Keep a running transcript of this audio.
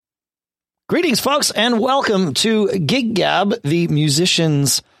Greetings, folks, and welcome to Gig Gab, the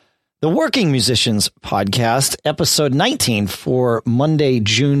Working Musicians podcast, episode 19 for Monday,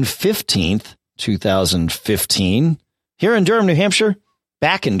 June 15th, 2015. Here in Durham, New Hampshire,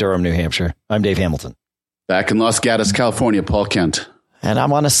 back in Durham, New Hampshire, I'm Dave Hamilton. Back in Los Gatos, California, Paul Kent. And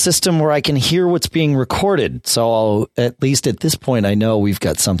I'm on a system where I can hear what's being recorded. So at least at this point, I know we've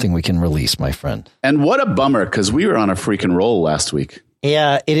got something we can release, my friend. And what a bummer, because we were on a freaking roll last week.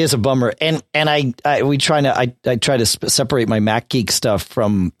 Yeah, it is a bummer. And I try to separate my Mac Geek stuff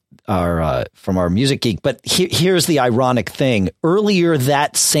from our Music Geek. But here's the ironic thing. Earlier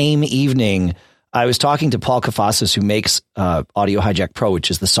that same evening, I was talking to Paul Kafasis, who makes Audio Hijack Pro, which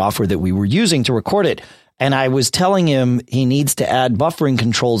is the software that we were using to record it. And I was telling him he needs to add buffering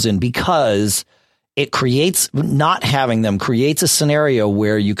controls in because not having them creates a scenario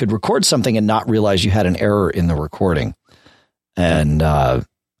where you could record something and not realize you had an error in the recording. And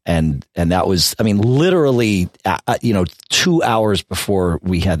that was, I mean, literally, 2 hours before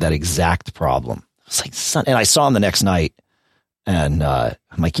we had that exact problem. It's like, and I saw him the next night, and I'm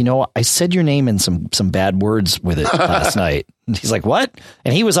like, I said your name and some bad words with it last night. And he's like, what?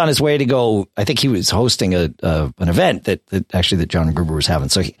 And he was on his way to go. I think he was hosting an event that John Gruber was having.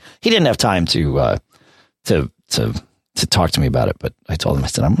 So he didn't have time to talk to me about it. But I told him, I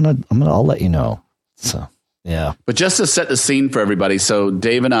said, I'll let you know. So. Yeah. But just to set the scene for everybody. So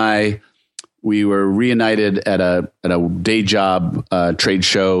Dave and I, we were reunited at a day job trade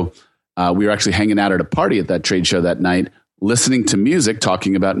show. We were actually hanging out at a party at that trade show that night, listening to music,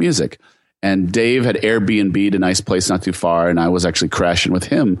 talking about music. And Dave had Airbnb'd a nice place not too far. And I was actually crashing with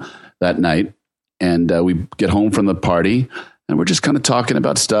him that night. And we get home from the party and we're just kind of talking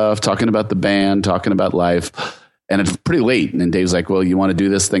about stuff, talking about the band, talking about life. And it's pretty late. And then Dave's like, well, you want to do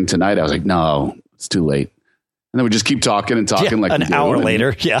this thing tonight? I was like, no, it's too late. And then we just keep talking and talking like an hour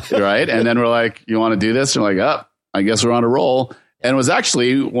later. Yeah. Right. And then we're like, you want to do this? And we're like, I guess we're on a roll. And it was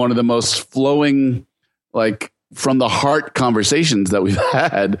actually one of the most flowing, like from the heart conversations that we've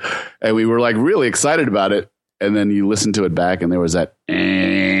had. And we were like really excited about it. And then you listen to it back and there was that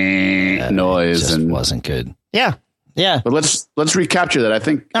noise. It just wasn't good. Yeah. Yeah. But let's recapture that. I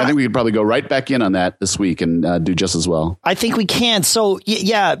think we could probably go right back in on that this week and do just as well. I think we can. So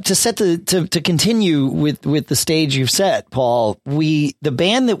yeah, to set to continue with the stage you've set, Paul, the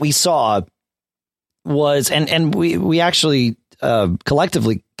band that we saw was, and we actually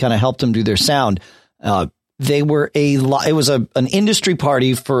collectively kind of helped them do their sound. They were it was an industry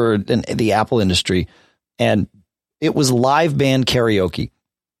party for the Apple industry, and it was live band karaoke.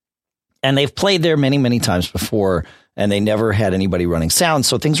 And they've played there many, many times before, and they never had anybody running sound.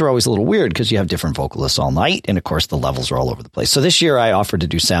 So things are always a little weird because you have different vocalists all night. And of course, the levels are all over the place. So this year I offered to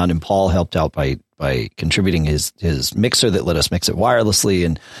do sound, and Paul helped out by contributing his mixer that let us mix it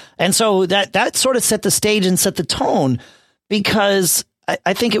wirelessly. And so that sort of set the stage and set the tone, because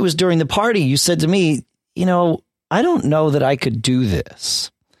I think it was during the party you said to me, I don't know that I could do this.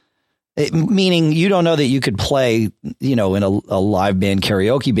 Meaning you don't know that you could play, in a live band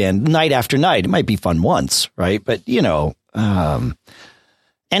karaoke band night after night. It might be fun once, right? But, and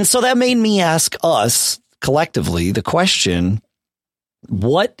so that made me ask us collectively the question,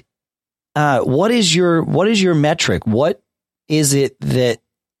 what is your metric? What is it that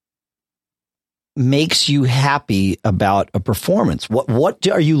makes you happy about a performance? What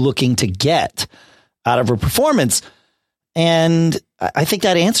are you looking to get out of a performance? And I think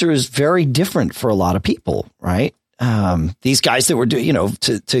that answer is very different for a lot of people, right? These guys that were doing,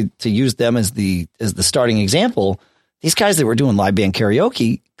 to use them as the starting example, these guys that were doing live band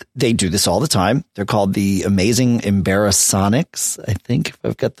karaoke, they do this all the time. They're called the Amazing Embarrassonics, I think,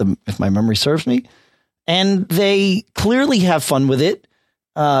 if my memory serves me. And they clearly have fun with it.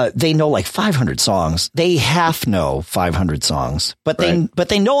 They know like 500 songs. They half know 500 songs, but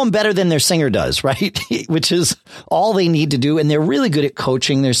they know them better than their singer does, right? Which is all they need to do. And they're really good at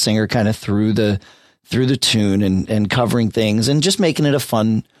coaching their singer kind of through the tune and covering things and just making it a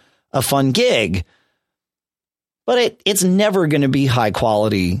fun gig. But it's never going to be high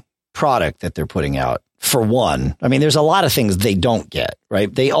quality product that they're putting out. For one, I mean, there's a lot of things they don't get,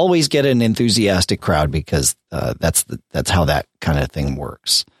 right? They always get an enthusiastic crowd because that's how that kind of thing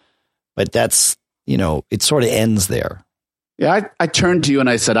works. But that's, it sort of ends there. Yeah, I turned to you and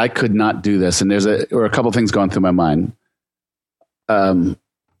I said I could not do this, and there were a couple of things going through my mind. Even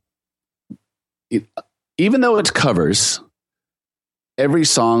though it's covers, every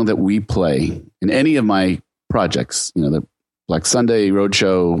song that we play in any of my projects, the Black Sunday,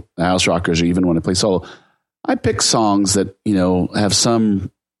 Roadshow, the House Rockers, or even when I play solo, I pick songs that, have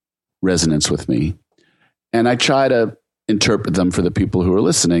some resonance with me. And I try to interpret them for the people who are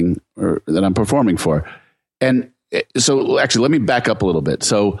listening or that I'm performing for. And so actually, let me back up a little bit.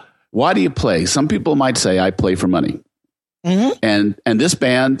 So why do you play? Some people might say I play for money. Mm-hmm. And this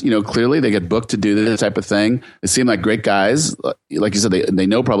band, clearly they get booked to do this type of thing. They seem like great guys. Like you said, they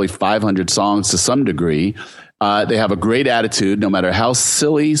know probably 500 songs to some degree. They have a great attitude, no matter how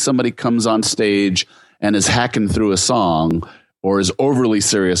silly somebody comes on stage and is hacking through a song or is overly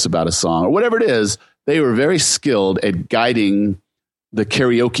serious about a song or whatever it is. They were very skilled at guiding the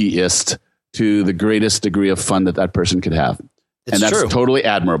karaokeist to the greatest degree of fun that person could have. And that's totally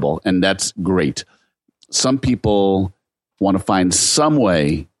admirable. And that's great. Some people want to find some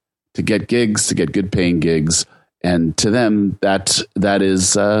way to get gigs, to get good paying gigs. And to them, that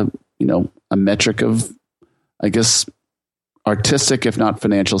is, a metric of, I guess, artistic, if not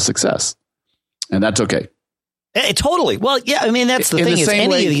financial success. And that's okay. Totally. Well, yeah, I mean, that's the thing is any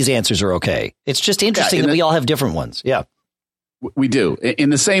of these answers are okay. It's just interesting that we all have different ones. Yeah. We do. In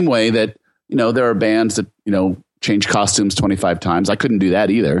the same way that, there are bands that, change costumes 25 times. I couldn't do that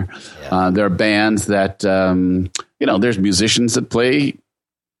either. Yeah. There are bands that, there's musicians that play,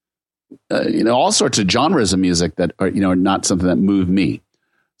 all sorts of genres of music that are, not something that move me.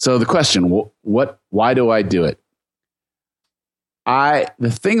 So the question, why do I do it?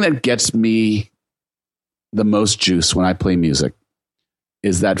 The thing that gets me the most juice when I play music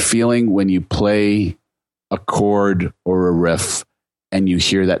is that feeling when you play a chord or a riff and you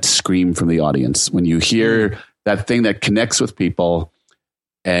hear that scream from the audience, when you hear that thing that connects with people.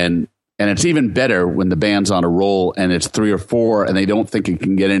 And it's even better when the band's on a roll and it's 3 or 4 and they don't think it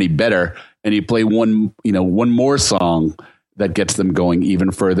can get any better. And you play one more song that gets them going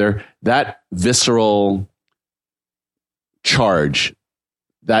even further. That visceral charge,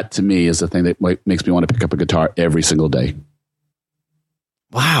 that to me is the thing that makes me want to pick up a guitar every single day.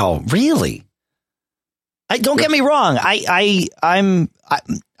 Wow, really? Don't get me wrong. I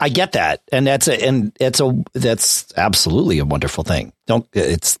get that, and that's absolutely a wonderful thing.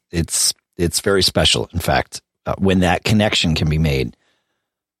 It's very special. In fact, when that connection can be made.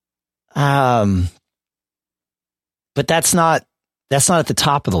 But that's not at the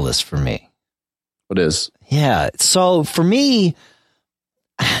top of the list for me. What is? Yeah. So for me,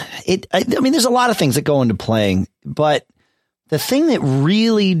 there's a lot of things that go into playing, but the thing that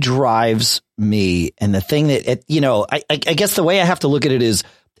really drives me and the thing that, I guess the way I have to look at it is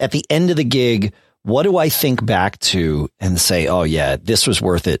at the end of the gig, what do I think back to and say, oh yeah, this was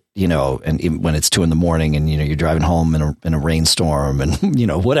worth it, and when it's 2 a.m. and, you're driving home in a rainstorm and,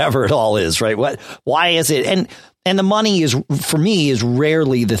 whatever it all is, right? Why is it? And the money for me is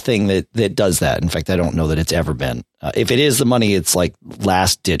rarely the thing that does that. In fact, I don't know that it's ever been. If it is the money, it's like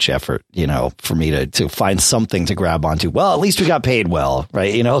last ditch effort, for me to find something to grab onto. Well, at least we got paid well,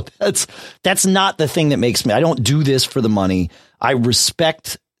 right? That's not the thing that makes me. I don't do this for the money. I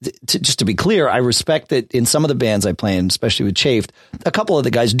respect. Just to be clear, I respect that in some of the bands I play in, especially with Chafed, a couple of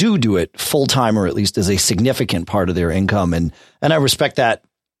the guys do it full time or at least as a significant part of their income, and I respect that.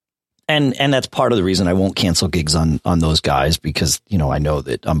 And that's part of the reason I won't cancel gigs on those guys because, I know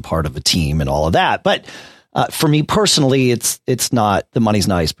that I'm part of a team and all of that. But for me personally, it's not, the money's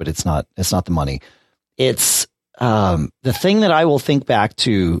nice, but it's not the money. It's the thing that I will think back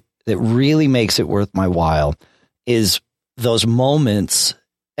to that really makes it worth my while is those moments.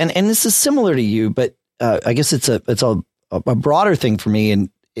 And this is similar to you, but I guess it's a broader thing for me. And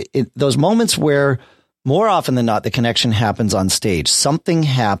those moments where more often than not, the connection happens on stage. Something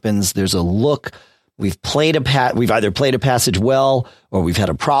happens. There's a look. We've either played a passage well, or we've had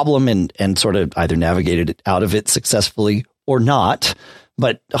a problem and sort of either navigated it out of it successfully or not,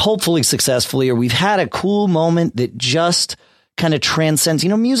 but hopefully successfully, or we've had a cool moment that just kind of transcends.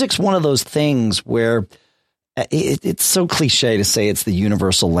 Music's one of those things where it's so cliche to say it's the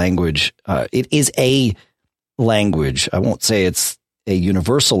universal language. It is a language. I won't say it's a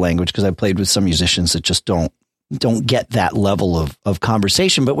universal language because I played with some musicians that just don't get that level of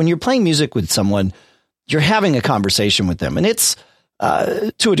conversation. But when you're playing music with someone, you're having a conversation with them, and it's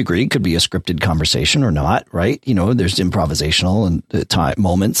to a degree could be a scripted conversation or not, right? There's improvisational and time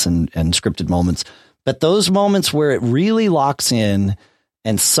moments and scripted moments, but those moments where it really locks in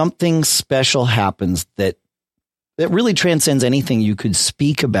and something special happens that really transcends anything you could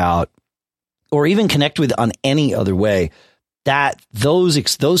speak about or even connect with on any other way. That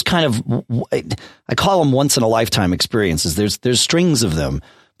those kind of, I call them once in a lifetime experiences. There's strings of them,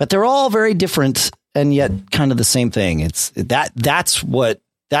 but they're all very different and yet kind of the same thing. That's what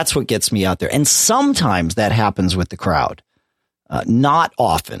gets me out there. And sometimes that happens with the crowd, not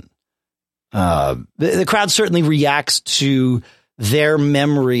often. The crowd certainly reacts to their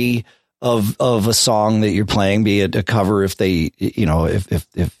memory of a song that you're playing, be it a cover if they,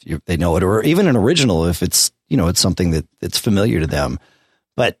 if they know it, or even an original if it's, it's something that's familiar to them.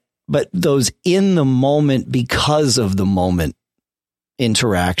 But those in the moment, because of the moment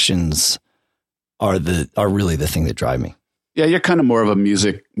interactions are really the thing that drive me. Yeah, you're kind of more of a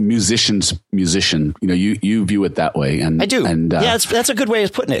musician's musician. You view it that way, and I do. And that's a good way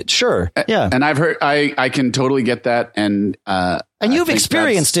of putting it. Sure. Yeah. And I've heard, I can totally get that, and you've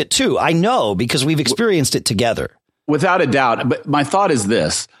experienced it too. I know, because we've experienced it together, without a doubt. But my thought is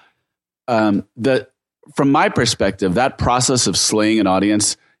this: from my perspective, that process of slaying an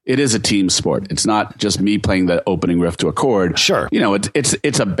audience, it is a team sport. It's not just me playing the opening riff to a chord. Sure.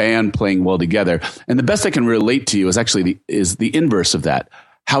 It's a band playing well together. And the best I can relate to you is actually the inverse of that.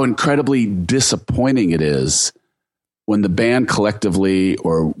 How incredibly disappointing it is when the band collectively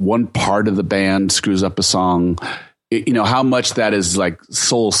or one part of the band screws up a song. How much that is like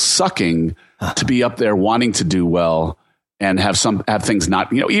soul sucking to be up there wanting to do well and have things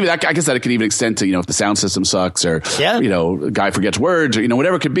not, even I guess that it could even extend to, if the sound system sucks or, a guy forgets words or,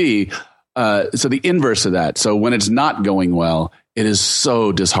 whatever it could be. So the inverse of that. So when it's not going well, it is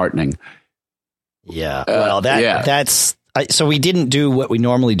so disheartening. Yeah. Well, that's, so we didn't do what we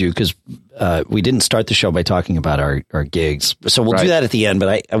normally do because we didn't start the show by talking about our gigs. So we'll do that at the end.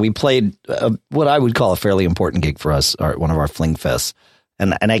 But we played what I would call a fairly important gig for us, one of our fling fests.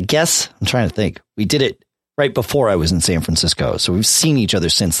 And I guess I'm trying to think, we did it right before I was in San Francisco. So we've seen each other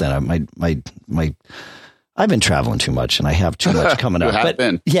since then. I've been traveling too much and I have too much coming up.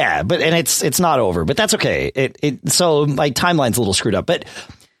 And it's not over, but that's okay. So my timeline's a little screwed up, but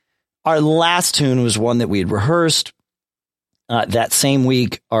our last tune was one that we had rehearsed that same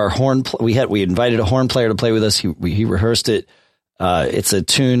week. We invited a horn player to play with us. He rehearsed it. It's a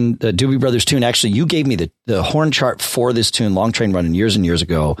tune, the Doobie Brothers tune. Actually, you gave me the horn chart for this tune, Long Train Running, years and years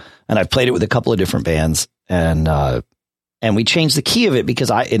ago. And I've played it with a couple of different bands. And we changed the key of it because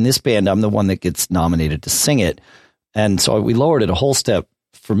in this band, I'm the one that gets nominated to sing it. And so we lowered it a whole step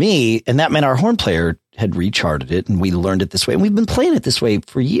for me. And that meant our horn player had recharted it and we learned it this way. And we've been playing it this way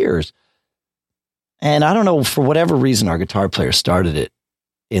for years. And I don't know, for whatever reason, our guitar player started it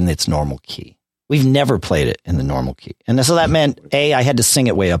in its normal key. We've never played it in the normal key. And so that meant, I had to sing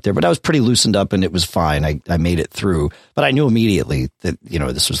it way up there, but I was pretty loosened up and it was fine. I made it through, but I knew immediately that,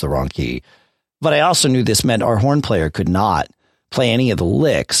 this was the wrong key. But I also knew this meant our horn player could not play any of the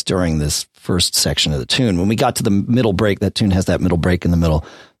licks during this first section of the tune. When we got to the middle break, that tune has that middle break in the middle.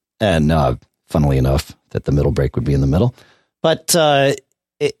 And funnily enough, that the middle break would be in the middle. But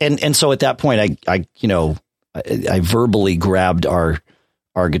and so at that point, I verbally grabbed our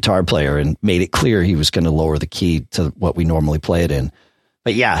guitar player and made it clear he was going to lower the key to what we normally play it in.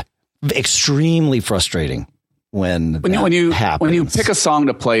 But yeah, extremely frustrating when you pick a song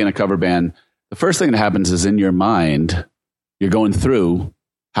to play in a cover band. The first thing that happens is in your mind, you're going through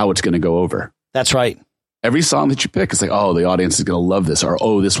how it's going to go over. That's right. Every song that you pick is like, oh, the audience is going to love this, or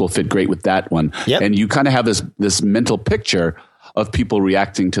oh, this will fit great with that one. Yep. And you kind of have this mental picture of people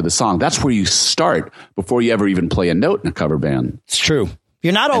reacting to the song. That's where you start before you ever even play a note in a cover band. It's true.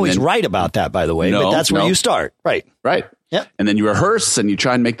 You're not always right about that, by the way, but that's where you start. Right. Right. Yep. And then you rehearse and you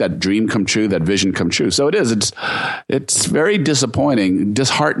try and make that dream come true, that vision come true. So it's very disappointing,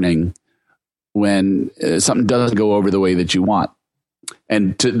 disheartening when something doesn't go over the way that you want.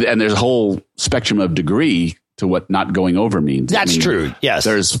 And there's a whole spectrum of degree to what not going over means. That's true. Yes.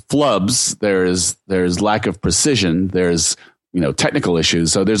 There's flubs, there's lack of precision, there's technical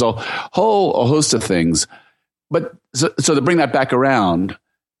issues. So there's a host of things. But so to bring that back around,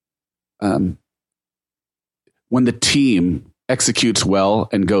 when the team executes well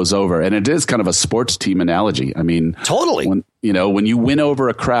and goes over, and it is kind of a sports team analogy. I mean, totally. When you win over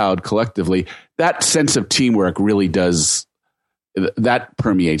a crowd collectively, that sense of teamwork really does, that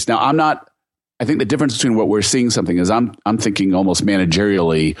permeates. Now, I think the difference between what we're seeing something is I'm thinking almost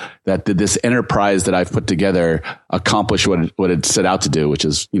managerially that did this enterprise that I've put together accomplish what it set out to do, which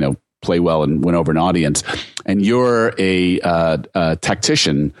is, play well and win over an audience. And you're a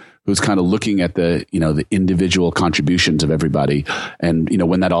tactician who's kind of looking at the individual contributions of everybody. And,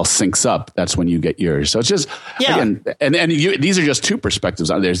 when that all syncs up, that's when you get yours. So it's just, again, and these are just two perspectives.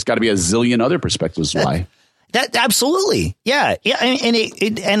 There's got to be a zillion other perspectives. Why? That absolutely. Yeah. Yeah.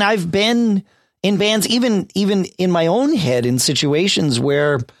 And I've been in bands, even in my own head, in situations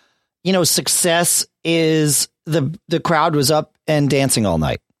where, success is the crowd was up and dancing all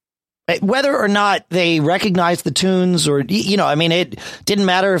night. Whether or not they recognized the tunes or, it didn't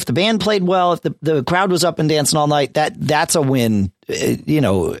matter if the band played well, if the crowd was up and dancing all night, that's a win,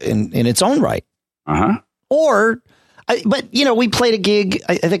 in its own right. Uh-huh. Or But, you know, we played a gig.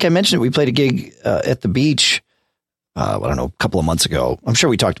 I think I mentioned it. We played a gig at the beach, I don't know, a couple of months ago. I'm sure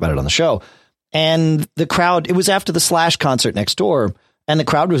we talked about it on the show. And the crowd, it was after the Slash concert next door. And the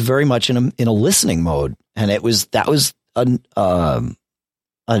crowd was very much in a listening mode. And that was an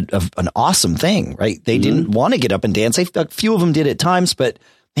awesome thing, right? They didn't want to get up and dance. A few of them did at times, but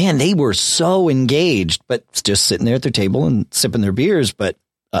man, they were so engaged, but just sitting there at their table and sipping their beers. But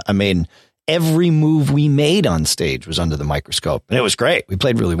I mean, every move we made on stage was under the microscope, and it was great. We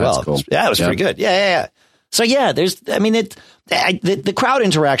played really well. Cool. It was pretty good. Yeah. So yeah, the crowd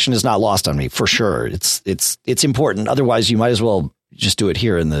interaction is not lost on me for sure. It's important. Otherwise, you might as well just do it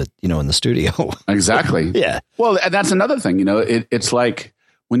here in the studio. Exactly. Yeah. Well, and that's another thing. You know, it's like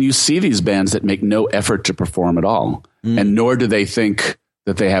when you see these bands that make no effort to perform at all, and nor do they think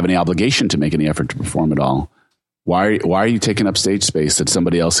that they have any obligation to make any effort to perform at all. Why are you taking up stage space that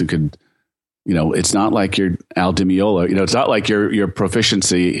somebody else who could, you know, it's not like you're Al Di Meola, you know, it's not like your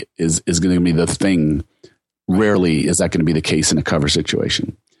proficiency is going to be the thing. Rarely is that going to be the case in a cover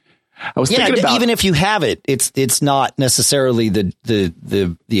situation. I was thinking about, even if you have it, it's not necessarily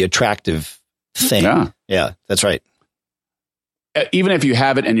the attractive thing. Yeah, that's right. Even if you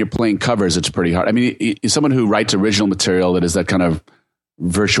have it and you're playing covers, it's pretty hard. I mean, someone who writes original material that is that kind of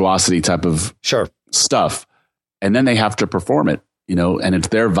virtuosity type of stuff, and then they have to perform it, you know, and it's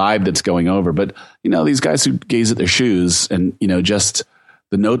their vibe that's going over. But, you know, these guys who gaze at their shoes and, you know, just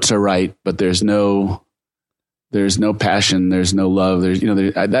the notes are right, but there's no passion, there's no love. There's, you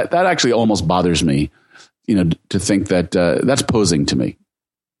know, that actually almost bothers me, you know, to think that that's posing to me.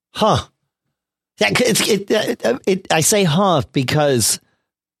 Huh. I say because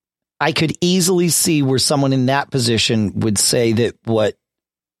I could easily see where someone in that position would say that what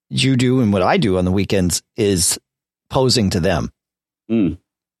you do and what I do on the weekends is posing to them.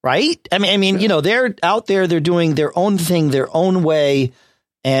 Right? I mean, you know, they're out there, they're doing their own thing, their own way,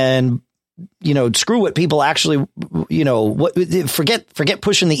 and, you know, screw what people actually, you know, forget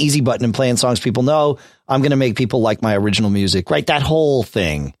pushing the easy button and playing songs people know. I'm going to make people like my original music, right? That whole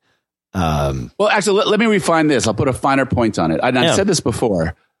thing. Well, actually, let me refine this. I'll put a finer point on it. I've said this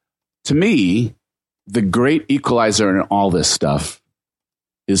before. To me, the great equalizer in all this stuff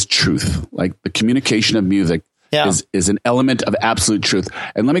is truth. Like the communication of music is an element of absolute truth.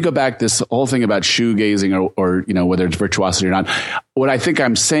 And let me go back this whole thing about shoegazing or you know, whether it's virtuosity or not. What I think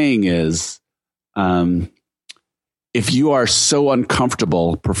I'm saying is, if you are so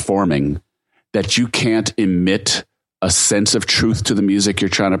uncomfortable performing that you can't emit a sense of truth to the music you're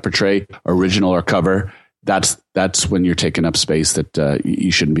trying to portray, original or cover, that's when you're taking up space that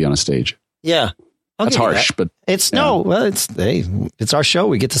you shouldn't be on a stage. Yeah. That's harsh, but it's it's our show.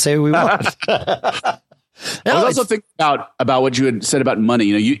 We get to say what we want. I was also thinking about what you had said about money.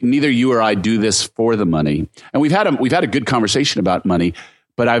 You know, neither you or I do this for the money, and we've had a good conversation about money.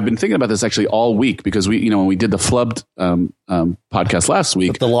 But I've been thinking about this actually all week because when we did the Flubbed podcast last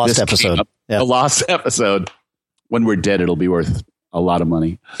week, the lost episode, the lost episode. When we're dead, it'll be worth a lot of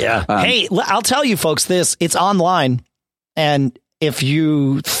money. Yeah. Hey, I'll tell you folks this, it's online. And if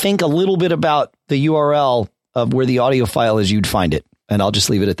you think a little bit about the URL of where the audio file is, you'd find it. And I'll just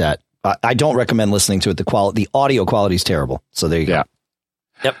leave it at that. I don't recommend listening to it. The audio quality is terrible. So there you go.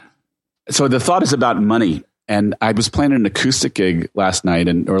 Yep. So the thought is about money. And I was playing an acoustic gig last night,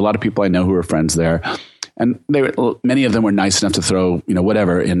 and there were a lot of people I know who were friends there. And many of them were nice enough to throw, you know,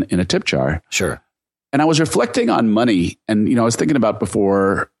 whatever in a tip jar. Sure. And I was reflecting on money, and, you know, I was thinking about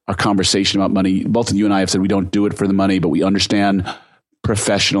before our conversation about money, both of you and I have said we don't do it for the money, but we understand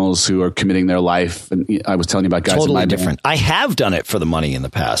professionals who are committing their life. And I was telling you about guys totally in my different. I have done it for the money in the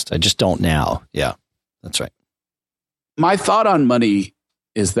past. I just don't now. Yeah, that's right. My thought on money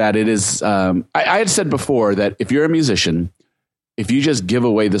is that it is, I had said before that if you're a musician, if you just give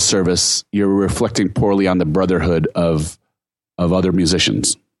away the service, you're reflecting poorly on the brotherhood of other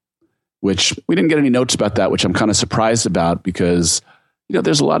musicians. Which we didn't get any notes about that, which I'm kind of surprised about because, you know,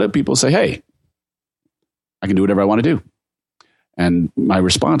 there's a lot of people say, hey, I can do whatever I want to do. And my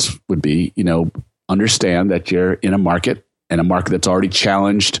response would be, you know, understand that you're in a market, and a market that's already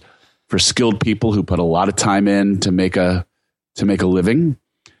challenged for skilled people who put a lot of time in to make a living.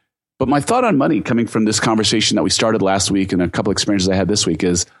 But my thought on money coming from this conversation that we started last week and a couple experiences I had this week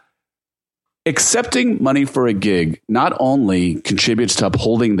is, accepting money for a gig not only contributes to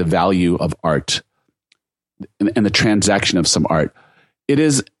upholding the value of art and the transaction of some art, it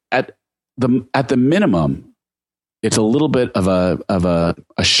is at the minimum, it's a little bit of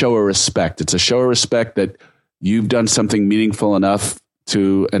a show of respect. It's a show of respect that you've done something meaningful enough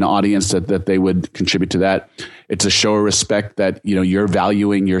to an audience that they would contribute to that. It's a show of respect that, you know, you're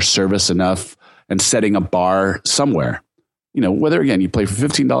valuing your service enough and setting a bar somewhere. whether again you play for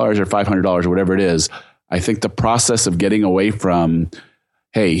 $15 or $500 or whatever it is, I think the process of getting away from,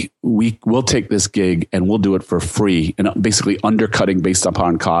 hey, we'll take this gig and we'll do it for free, and basically undercutting based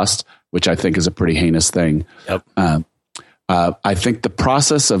upon cost, which I think is a pretty heinous thing. Yep. I think the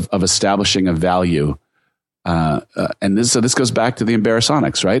process of establishing a value, and this goes back to the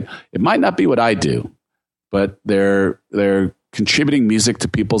Embarrassonics, right? It might not be what I do, but they're contributing music to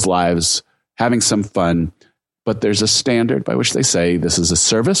people's lives, having some fun, but there's a standard by which they say this is a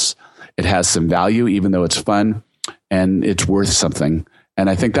service. It has some value, even though it's fun, and it's worth something. And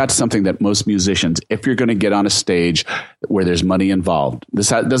I think that's something that most musicians, if you're going to get on a stage where there's money involved, this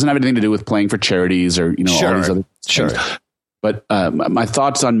doesn't have anything to do with playing for charities or, Sure. all these other things. Sure. But my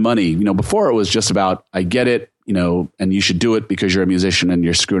thoughts on money, before it was just about, I get it, and you should do it because you're a musician and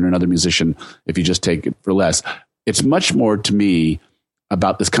you're screwing another musician if you just take it for less. It's much more to me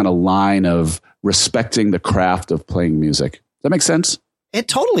about this kind of line of respecting the craft of playing music. Does that make sense? It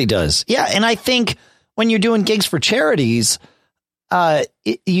totally does. Yeah. And I think when you're doing gigs for charities,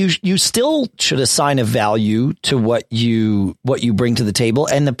 you still should assign a value to what you bring to the table,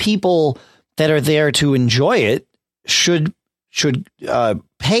 and the people that are there to enjoy it should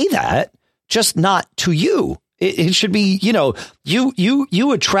pay that, just not to you. It should be,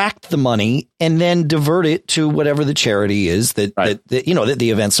 you attract the money and then divert it to whatever the charity is that the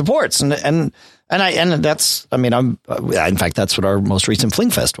event supports. And that's, in fact, that's what our most recent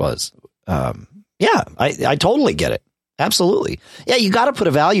Fling Fest was. I totally get it. Absolutely. Yeah. You got to put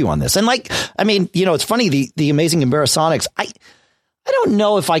a value on this. And it's funny, the Amazing Embarrassonics, I don't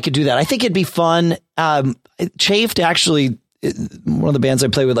know if I could do that. I think it'd be fun. Chafed, actually, one of the bands I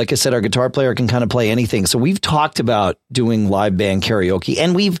play with, like I said, our guitar player can kind of play anything. So we've talked about doing live band karaoke,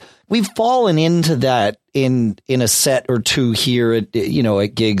 and we've fallen into that in a set or two here at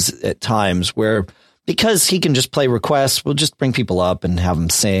gigs at times, where because he can just play requests, we'll just bring people up and have them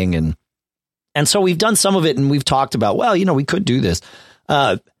sing. And so we've done some of it, and we've talked about, we could do this.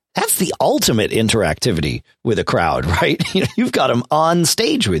 That's the ultimate interactivity with a crowd, right? You've got them on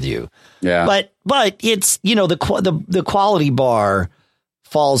stage with you. Yeah. But it's, the quality bar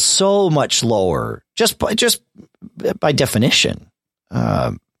falls so much lower just by definition.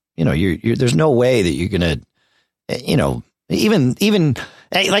 There's no way that you're going to, even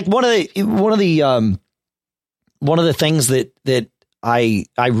like one of the things that I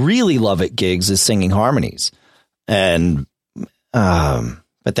really love at gigs is singing harmonies. And,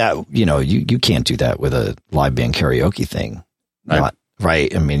 but that, you can't do that with a live band karaoke thing.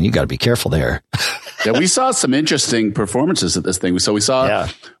 Right. I mean, you got to be careful there. Yeah. We saw some interesting performances at this thing. So we saw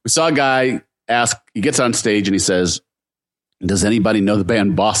a guy he gets on stage and he says, "Does anybody know the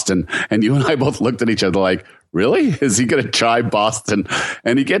band Boston?" And you and I both looked at each other like, really? Is he going to try Boston?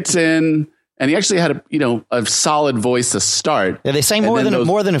 And he gets in, and he actually had a solid voice to start. Yeah. They sang more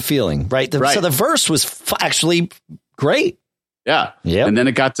than a feeling, right? So the verse was actually great. Yeah. Yep. And then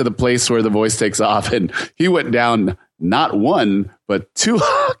it got to the place where the voice takes off, and he went down not one, but 2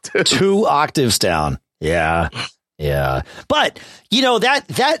 octaves. 2 octaves down. Yeah. Yeah. But,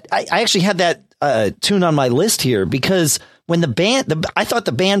 I actually had that tune on my list here because when I thought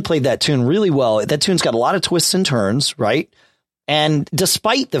the band played that tune really well. That tune's got a lot of twists and turns, right? And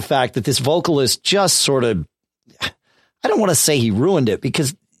despite the fact that this vocalist just sort of, I don't want to say he ruined it,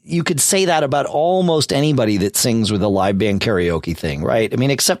 because you could say that about almost anybody that sings with a live band karaoke thing, right? I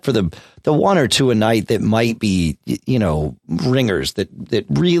mean, except for the one or two a night that might be, ringers that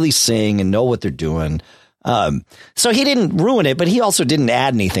really sing and know what they're doing. So he didn't ruin it, but he also didn't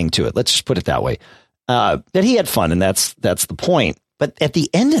add anything to it. Let's just put it that way. That he had fun, and that's the point. But at the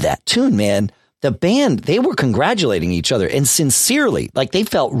end of that tune, man, the band, they were congratulating each other, and sincerely, like they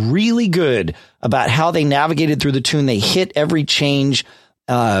felt really good about how they navigated through the tune. They hit every change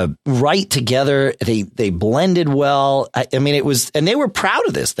right together. They blended well. I mean, it was, and they were proud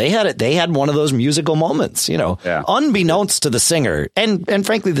of this. They had one of those musical moments, unbeknownst to the singer, and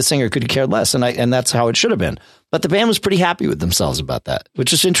frankly, the singer could have cared less, and that's how it should have been. But the band was pretty happy with themselves about that,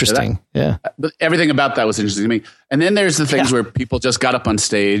 which is interesting. Yeah. But everything about that was interesting to me. And then there's the things where people just got up on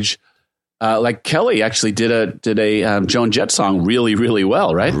stage. Like Kelly actually did a Joan Jett song really, really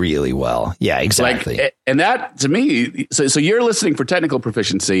well, right? Really well. Yeah, exactly. And that, to me, so you're listening for technical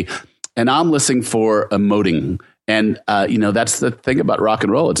proficiency, and I'm listening for emoting. And, that's the thing about rock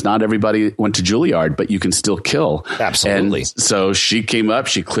and roll. It's not everybody went to Juilliard, but you can still kill. Absolutely. And so she came up.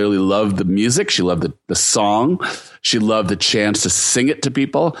 She clearly loved the music. She loved the song. She loved the chance to sing it to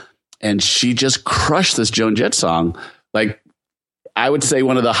people. And she just crushed this Joan Jett song. Like, I would say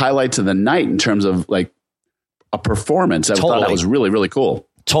one of the highlights of the night in terms of like a performance. I thought that was really, really cool.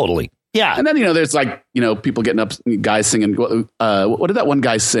 Totally. Yeah. And then, there's like, people getting up, guys singing. What did that one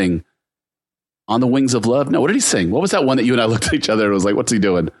guy sing? On the Wings of Love? No, what did he sing? What was that one that you and I looked at each other and was like, what's he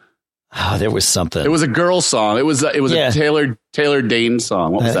doing? Oh, there was something. It was a girl song. It was a Taylor Dane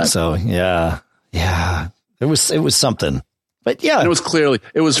song. What was that? So, yeah. It was something. But yeah. And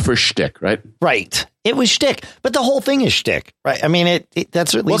it was for shtick, right? Right. It was shtick. But the whole thing is shtick, right? I mean,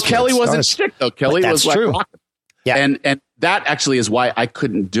 that's at least. Well, Kelly wasn't shtick, though. Kelly was like rocking. Yeah. And that actually is why I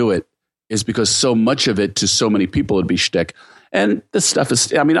couldn't do it, is because so much of it to so many people would be shtick. And this stuff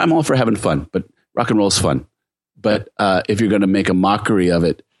is, I mean, I'm all for having fun, but rock and roll is fun. But if you're going to make a mockery of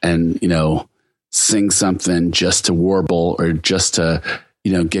it and, sing something just to warble or just to,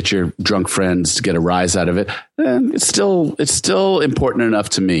 get your drunk friends to get a rise out of it, it's still important enough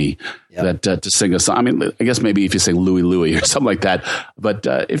to me that to sing a song. I mean, I guess maybe if you sing Louie Louie or something like that, but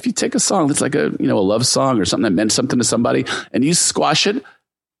if you take a song that's like a love song or something that meant something to somebody and you squash it.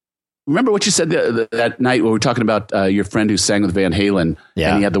 Remember what you said that night when we were talking about your friend who sang with Van Halen,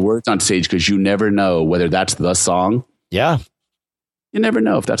 and he had the words on stage because you never know whether that's the song. Yeah, you never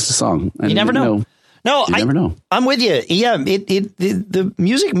know if that's the song. And you never know. No, you never know. I'm with you. Yeah, the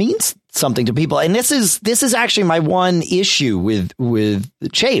music means something to people, and this is actually my one issue with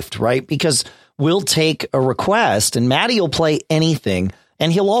Chafed, right? Because we'll take a request, and Matty will play anything,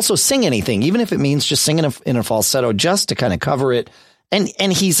 and he'll also sing anything, even if it means just singing in a falsetto just to kind of cover it.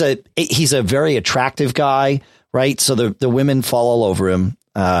 And he's a very attractive guy, right? So the women fall all over him.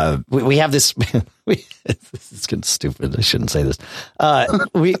 We have this. This is kind of stupid. I shouldn't say this.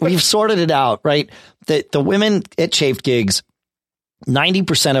 We've sorted it out, right? That the women at Chafed gigs,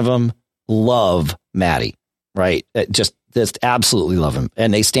 90% of them love Matty, right? Just absolutely love him,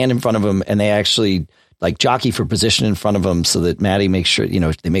 and they stand in front of him and they actually like jockey for position in front of him so that Matty makes sure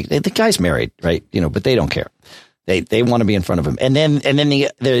the guy's married, right? But they don't care. They want to be in front of him. And then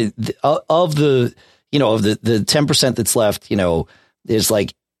the 10% that's left, there's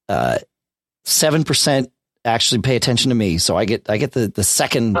like 7% actually pay attention to me. So I get the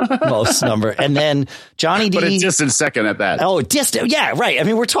second most number. And then Johnny D. But it's distant second at that. Oh, distant. Yeah, right. I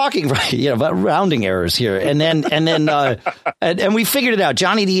mean, we're talking about rounding errors here. And then and we figured it out.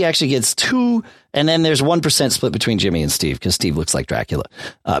 Johnny D actually gets 2. And then there's 1% split between Jimmy and Steve because Steve looks like Dracula.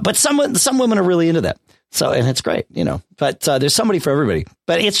 But some women are really into that. So, and it's great, but there's somebody for everybody,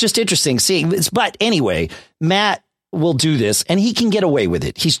 but it's just interesting seeing this. But anyway, Matt will do this and he can get away with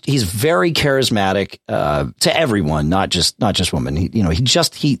it. He's very charismatic, to everyone, not just women.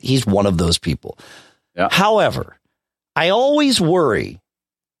 He's one of those people. Yeah. However, I always worry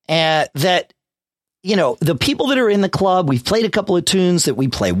that, the people that are in the club, we've played a couple of tunes that we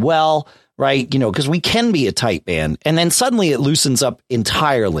play well, right? Because we can be a tight band and then suddenly it loosens up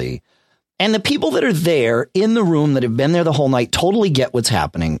entirely. And the people that are there in the room that have been there the whole night totally get what's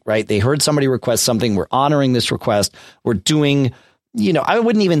happening, right? They heard somebody request something. We're honoring this request. We're doing, I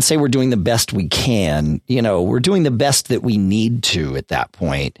wouldn't even say we're doing the best we can. We're doing the best that we need to at that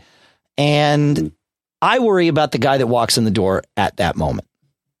point. And I worry about the guy that walks in the door at that moment.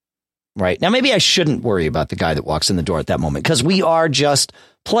 Right now, maybe I shouldn't worry about the guy that walks in the door at that moment because we are just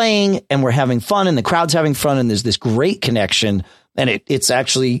playing and we're having fun and the crowd's having fun and there's this great connection. And it's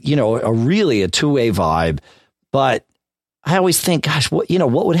actually, a two-way vibe. But I always think, gosh, what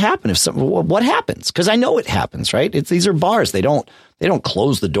would happen if what happens? Because I know it happens, right? These are bars. They don't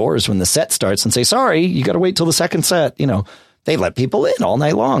close the doors when the set starts and say, sorry, you got to wait till the second set. They let people in all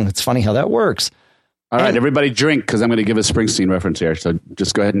night long. It's funny how that works. All right, everybody drink because I'm going to give a Springsteen reference here. So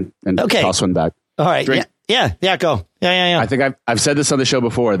just go ahead and toss one back. All right. Drink. Yeah, go. Yeah. I think I've said this on the show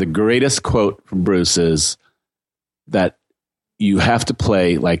before. The greatest quote from Bruce is that you have to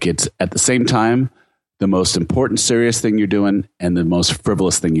play like it's at the same time the most important serious thing you're doing and the most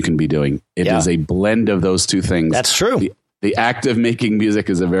frivolous thing you can be doing. It is a blend of those two things. That's true. The act of making music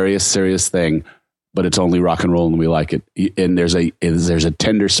is a very serious thing, but it's only rock and roll and we like it. And there's a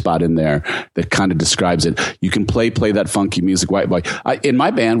tender spot in there that kind of describes it. You can play that funky music. White Boy. In my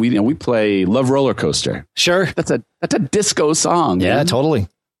band, we play Love Roller Coaster. Sure. That's a disco song. Yeah, man. Totally.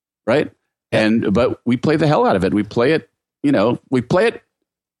 Right. Yeah. But we play the hell out of it. We play it. We play it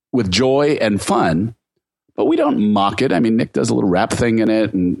with joy and fun, but we don't mock it. I mean, Nick does a little rap thing in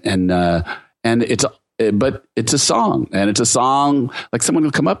it, and it's a song, and it's a song like someone will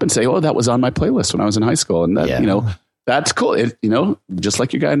come up and say, "Oh, that was on my playlist when I was in high school," and that that's cool. Just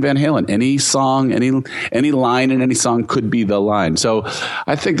like your guy in Van Halen, any song, any line in any song could be the line. So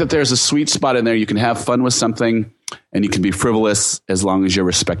I think that there's a sweet spot in there. You can have fun with something, and you can be frivolous as long as you're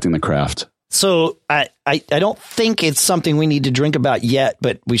respecting the craft. So I don't think it's something we need to drink about yet,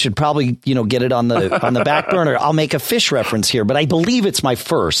 but we should probably, get it on the back burner. I'll make a Fish reference here, but I believe it's my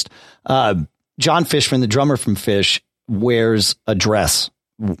first. John Fishman, the drummer from Fish, wears a dress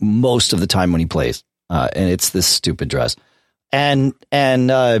most of the time when he plays. And it's this stupid dress. And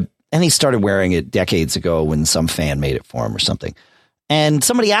he started wearing it decades ago when some fan made it for him or something. And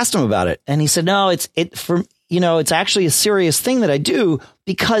somebody asked him about it. And he said, no, it's actually a serious thing that I do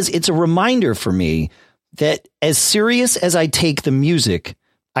because it's a reminder for me that as serious as I take the music,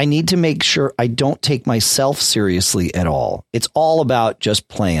 I need to make sure I don't take myself seriously at all. It's all about just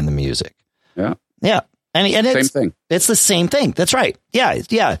playing the music. Yeah. Yeah. And same thing. It's the same thing. That's right. Yeah.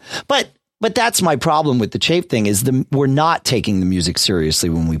 Yeah. But that's my problem with the Chape thing is we're not taking the music seriously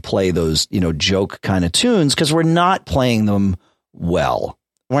when we play those, joke kind of tunes because we're not playing them well.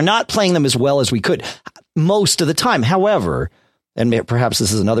 We're not playing them as well as we could most of the time. However, and perhaps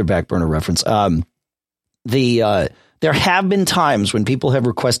this is another back burner reference. There have been times when people have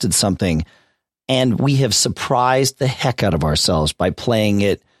requested something and we have surprised the heck out of ourselves by playing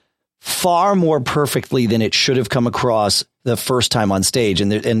it far more perfectly than it should have come across the first time on stage.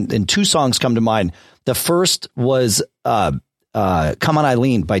 And two songs come to mind. The first was Come On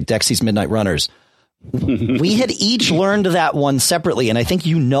Eileen by Dexy's Midnight Runners. We had each learned that one separately, and I think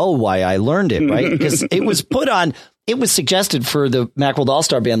why I learned it, right? Because it was suggested for the Macworld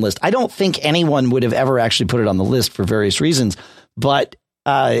All-Star Band list. I don't think anyone would have ever actually put it on the list for various reasons, but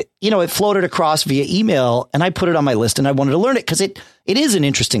it floated across via email, and I put it on my list, and I wanted to learn it because it is an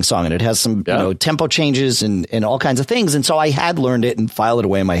interesting song, and it has some tempo changes and all kinds of things, and so I had learned it and filed it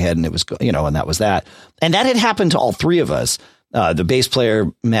away in my head, and it was and that was that, and that had happened to all three of us. The bass player,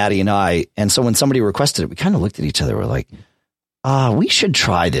 Maddie, and I. And so when somebody requested it, we kind of looked at each other. We're like, we should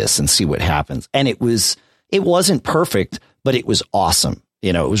try this and see what happens. And it wasn't perfect, but it was awesome.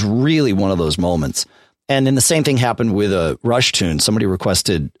 It was really one of those moments. And then the same thing happened with a Rush tune. Somebody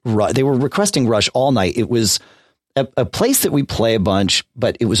they were requesting Rush all night. It was a place that we play a bunch,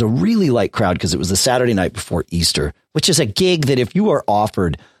 but it was a really light crowd because it was the Saturday night before Easter, which is a gig that if you are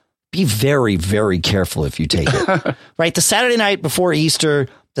offered, be very, very careful if you take it, right? The Saturday night before Easter,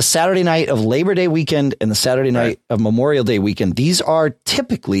 the Saturday night of Labor Day weekend, and the Saturday night of Memorial Day weekend. These are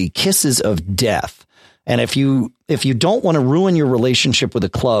typically kisses of death. And if you don't want to ruin your relationship with a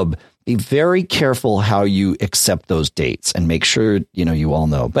club, be very careful how you accept those dates and make sure, you all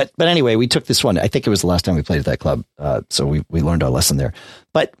know. But anyway, we took this one. I think it was the last time we played at that club. So we learned our lesson there.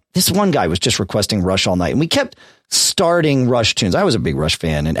 But this one guy was just requesting Rush all night, and we kept starting Rush tunes. I was a big Rush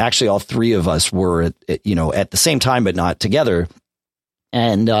fan, and actually all three of us were at the same time, but not together.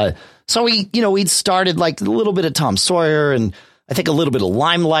 And so we'd started like a little bit of Tom Sawyer, and I think a little bit of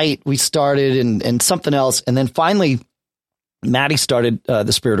Limelight we started, and something else. And then finally, Maddie started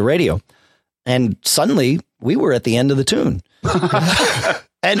The Spirit of Radio, and suddenly we were at the end of the tune.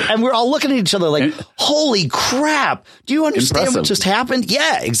 And we're all looking at each other like, holy crap. Do you understand what just happened?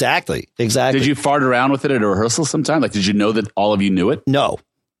 Yeah, exactly. Did you fart around with it at a rehearsal sometime? Like, did you know that all of you knew it? No,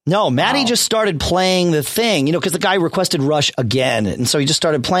 Maddie just started playing the thing, because the guy requested Rush again. And so he just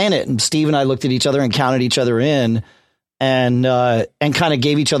started playing it. And Steve and I looked at each other and counted each other in and kind of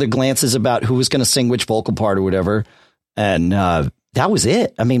gave each other glances about who was going to sing which vocal part or whatever. And that was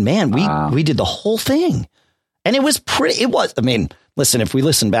it. I mean, man, we did the whole thing. And it was listen, if we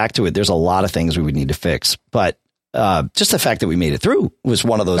listen back to it, there's a lot of things we would need to fix. But just the fact that we made it through was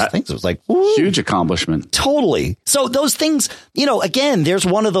one of those things. It was like, woo, huge accomplishment. Totally. So those things, again, there's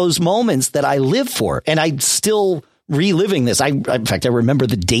one of those moments that I live for, and I'm still reliving this. In fact, I remember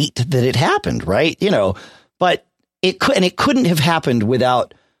the date that it happened, right? But it couldn't have happened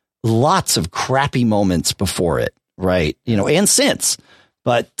without lots of crappy moments before it, right? And since,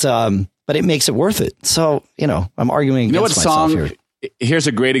 but it makes it worth it. So, I'm arguing against myself here. Here's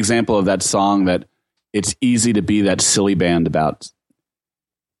a great example of that song that it's easy to be that silly band about.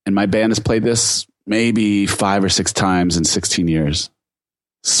 And my band has played this maybe 5 or 6 times in 16 years.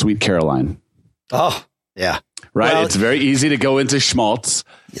 Sweet Caroline. Oh, yeah. Right. Well, it's very easy to go into schmaltz.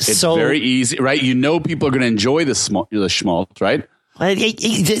 It's very easy, right? People are going to enjoy the schmaltz, right?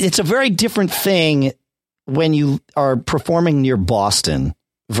 It's a very different thing when you are performing near Boston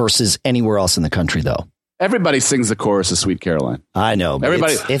versus anywhere else in the country, though. Everybody sings the chorus of Sweet Caroline. I know. But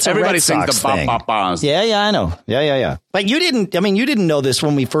everybody sings the ba-ba-bas. Yeah, I know. Yeah. But you didn't know this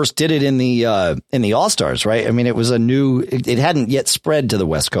when we first did it in the All-Stars, right? I mean, it was it hadn't yet spread to the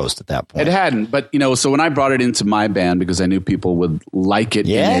West Coast at that point. It hadn't. But, so when I brought it into my band, because I knew people would like it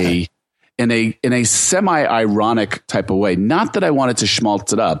in a semi-ironic type of way. Not that I wanted to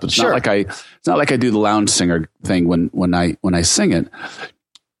schmaltz it up. It's not like I do the lounge singer thing when I sing it.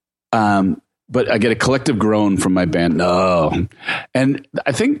 But I get a collective groan from my band. No. And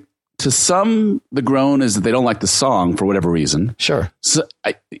I think to some, the groan is that they don't like the song for whatever reason. Sure. So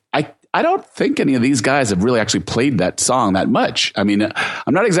I don't think any of these guys have really actually played that song that much. I mean,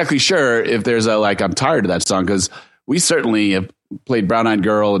 I'm not exactly sure if there's I'm tired of that song, because we certainly have played Brown Eyed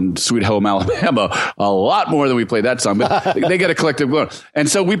Girl and Sweet Home Alabama a lot more than we played that song, but they get a collective groan. And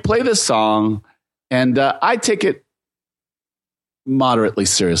so we play this song, and I take it moderately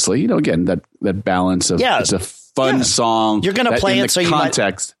seriously. Again, that balance of it's a fun song. You're going to play it, so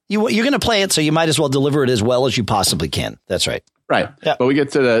context. You're going to play it, so you might as well deliver it as well as you possibly can. That's right. Right. Yeah. But we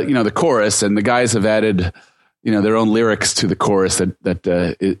get to the chorus, and the guys have added their own lyrics to the chorus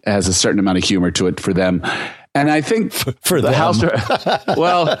that it has a certain amount of humor to it for them. And I think for the house,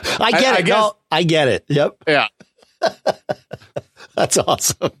 well, I get it. No, I get it. Yep. Yeah. That's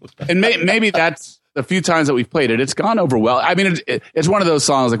awesome. And maybe that's the few times that we've played it, it's gone over well. I mean, it's one of those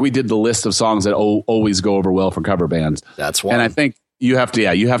songs, like we did the list of songs that always go over well for cover bands. That's one. And I think you have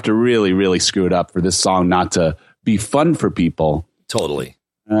to really, really screw it up for this song not to be fun for people. Totally.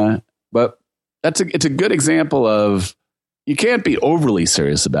 But it's a good example of you can't be overly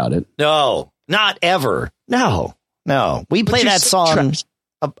serious about it. No, not ever. No. We play that song.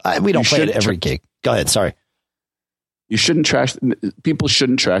 We don't play it every gig. Go ahead. Sorry. People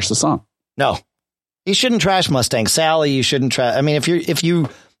shouldn't trash the song. No. You shouldn't trash Mustang Sally. You shouldn't trash. I mean, if you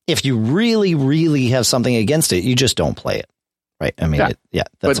really, really have something against it, you just don't play it. Right. I mean,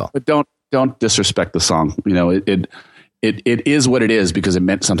 that's all. But don't disrespect the song. It is what it is because it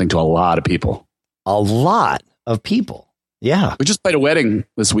meant something to a lot of people. A lot of people. Yeah. We just played a wedding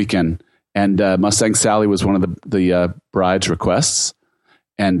this weekend, and Mustang Sally was one of the bride's requests.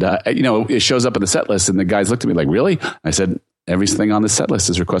 And, it shows up in the set list, and the guys looked at me like, really? I said, everything on the set list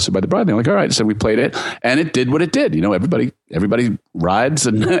is requested by the bride. They're like, all right. So we played it, and it did what it did. Everybody rides,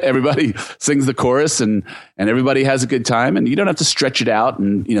 and everybody sings the chorus, and everybody has a good time. And you don't have to stretch it out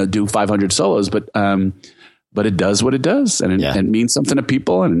and, do 500 solos, but it does what it does. And it means something to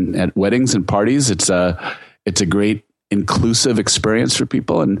people. And at weddings and parties, it's a great inclusive experience for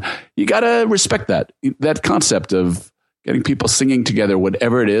people. And you got to respect that concept of getting people singing together,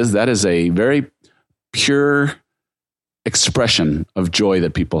 whatever it is. That is a very pure expression of joy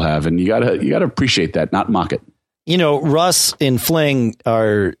that people have, and you gotta appreciate that, not mock it. Russ and Fling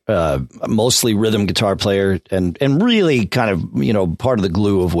are mostly rhythm guitar player, and really kind of part of the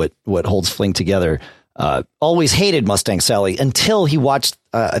glue of what holds Fling together. Always hated Mustang Sally until he watched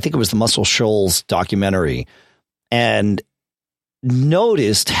I think it was the Muscle Shoals documentary, and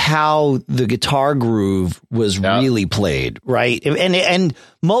noticed how the guitar groove was really played, right? And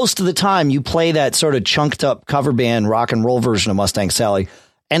most of the time you play that sort of chunked up cover band rock and roll version of Mustang Sally,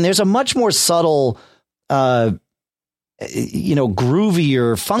 and there's a much more subtle, groovier,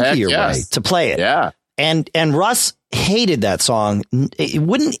 funkier way to play it. Yeah. And Russ hated that song.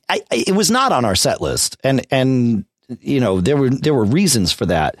 It was not on our set list. And there were reasons for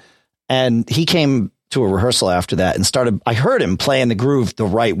that. And he came to a rehearsal after that and I heard him playing the groove the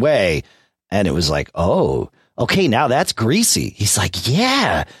right way. And it was like, oh, okay, now that's greasy. He's like,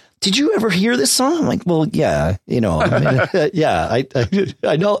 yeah. Did you ever hear this song? I'm like, well, yeah, I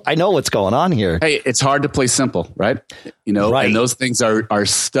know what's going on here. Hey, it's hard to play simple, right? Right. And those things are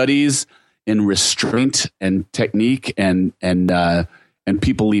studies in restraint and technique and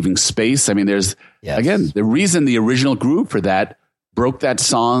people leaving space. I mean, there's again, the reason the original groove for that broke that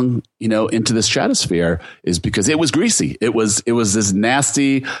song, into the stratosphere is because it was greasy. It was this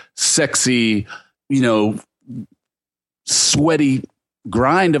nasty, sexy, sweaty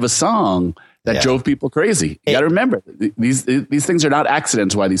grind of a song that drove people crazy. You got to remember, these things are not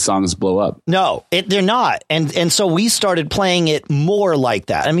accidents why these songs blow up. No, they're not. And so we started playing it more like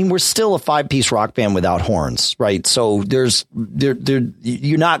that. I mean, we're still a 5-piece rock band without horns, right? So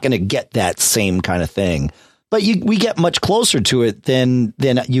you're not going to get that same kind of thing. But we get much closer to it than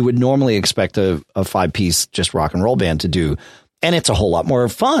you would normally expect a 5-piece just rock and roll band to do. And it's a whole lot more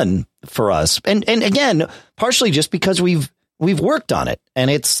fun for us. And again, partially just because we've worked on it,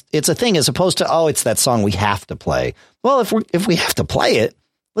 and it's a thing, as opposed to, it's that song we have to play. Well, if we have to play it,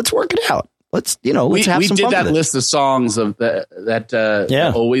 let's work it out. Let's have some fun. We did that list of songs of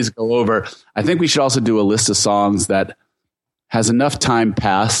that always go over. I think we should also do a list of songs that has enough time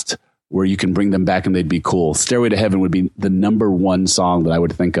passed where you can bring them back and they'd be cool. Stairway to Heaven would be the number one song that I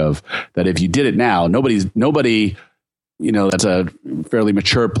would think of, that if you did it now, nobody, that's a fairly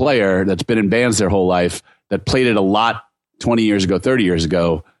mature player that's been in bands their whole life that played it a lot 20 years ago, 30 years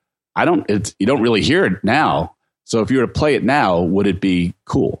ago. You don't really hear it now. So if you were to play it now, would it be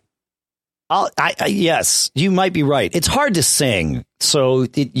cool? Yes, you might be right. It's hard to sing, so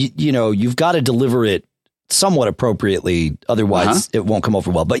you've got to deliver it somewhat appropriately. Otherwise, it won't come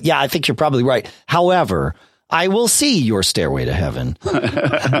over well. But yeah, I think you're probably right. However, I will see your Stairway to Heaven,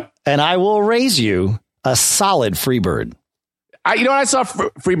 and I will raise you a solid Freebird. I saw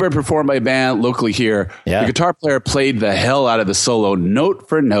Freebird perform by a band locally here. Yeah. The guitar player played the hell out of the solo, note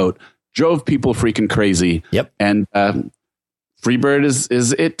for note, drove people freaking crazy. Yep. And Freebird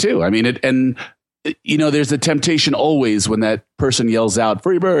is it too. I mean, there's a temptation always when that person yells out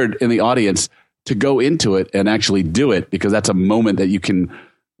Freebird in the audience to go into it and actually do it, because that's a moment that you can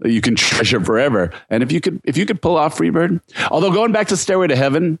treasure forever. And if you could pull off Freebird, although going back to Stairway to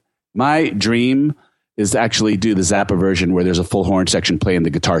Heaven, my dream is to actually do the Zappa version where there's a full horn section playing the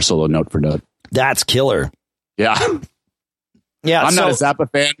guitar solo note for note. That's killer. Yeah. Yeah. I'm not a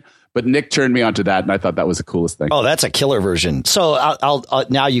Zappa fan, but Nick turned me onto that, and I thought that was the coolest thing. Oh, that's a killer version. So I'll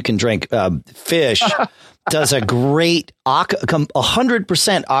now you can drink. Fish does a great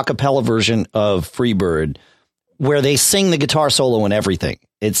 100% a cappella version of Freebird where they sing the guitar solo and everything.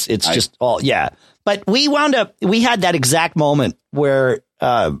 It's just all, yeah. But we had that exact moment where,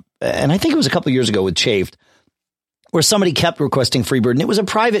 and I think it was a couple of years ago with Chafed, where somebody kept requesting Freebird, and it was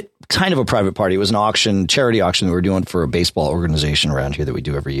kind of a private party. It was an charity auction we were doing for a baseball organization around here that we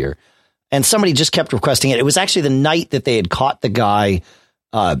do every year. And somebody just kept requesting it. It was actually the night that they had caught the guy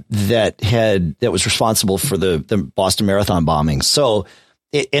that was responsible for the Boston Marathon bombing. So,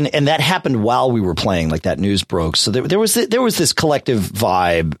 and that happened while we were playing, like that news broke. So there was this collective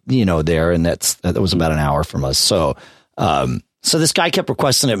vibe, there, and that was about an hour from us. So, so this guy kept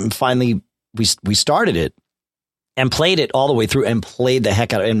requesting it, and finally we started it and played it all the way through and played the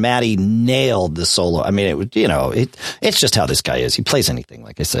heck out of it. And Matty nailed the solo. I mean, it was, it's just how this guy is. He plays anything,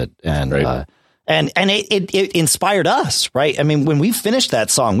 like I said. And, right. And it inspired us, right? I mean, when we finished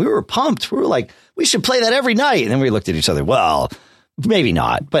that song, we were pumped. We were like, we should play that every night. And then we looked at each other. Well, maybe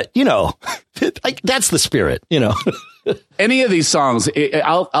not, but that's the spirit, Any of these songs,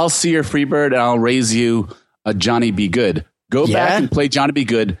 I'll see your Freebird and I'll raise you a Johnny B. Good. Go back and play Johnny B.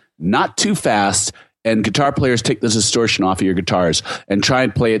 Good, not too fast. And guitar players, take the distortion off of your guitars and try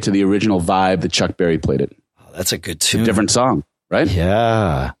and play it to the original vibe that Chuck Berry played it. Oh, that's a good tune. It's a different song, right?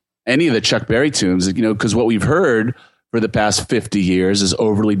 Yeah. Any of the Chuck Berry tunes, because what we've heard for the past 50 years is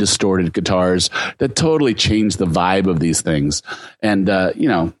overly distorted guitars that totally change the vibe of these things. And,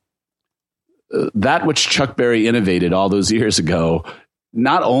 that which Chuck Berry innovated all those years ago,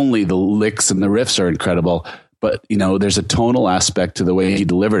 not only the licks and the riffs are incredible, but, there's a tonal aspect to the way he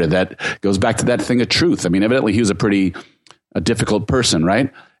delivered it that goes back to that thing of truth. I mean, evidently he was a difficult person,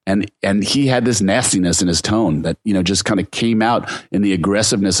 right? And he had this nastiness in his tone that, just kind of came out in the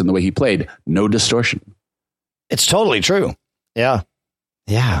aggressiveness in the way he played. No distortion. It's totally true. Yeah.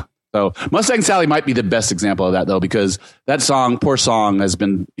 Yeah. So Mustang Sally might be the best example of that, though, because that song, poor song, has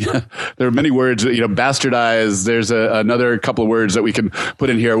been, there are many words, bastardized. There's another couple of words that we can put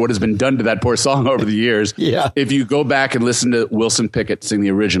in here. What has been done to that poor song over the years. Yeah. If you go back and listen to Wilson Pickett sing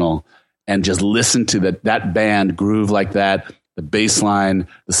the original and just listen to that band groove like that, the bass line,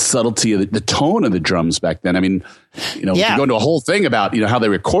 the subtlety of the tone of the drums back then. I mean, we can go into a whole thing about, how they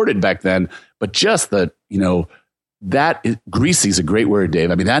recorded back then, but just greasy is a great word,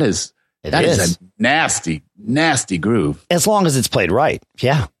 Dave. I mean, that is a nasty, nasty groove. As long as it's played right.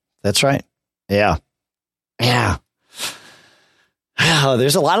 Yeah, that's right. Yeah. Yeah. Oh,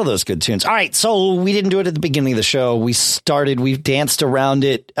 there's a lot of those good tunes. All right. So we didn't do it at the beginning of the show. We've danced around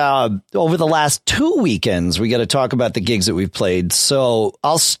it over the last 2 weekends. We got to talk about the gigs that we've played. So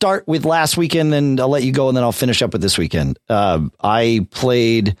I'll start with last weekend, and I'll let you go, and then I'll finish up with this weekend. I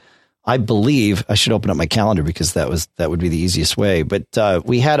played, I believe I should open up my calendar because that would be the easiest way. But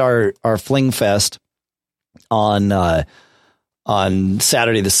we had our Fling Fest on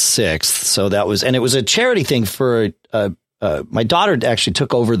Saturday the 6th. So that was, and it was a charity thing for my daughter actually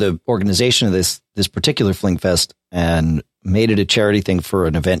took over the organization of this particular Fling Fest and made it a charity thing for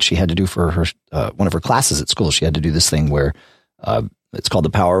an event she had to do for her one of her classes at school. She had to do this thing where it's called the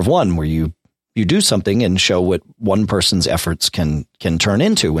Power of One, where you do something and show what one person's efforts can turn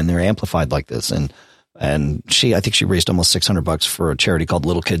into when they're amplified like this. And I think she raised almost $600 for a charity called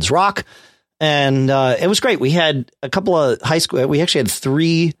Little Kids Rock. And it was great. We had a couple of high school, we actually had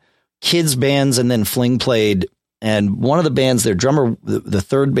 3 kids bands, and then Fling played. And one of the bands, their drummer, the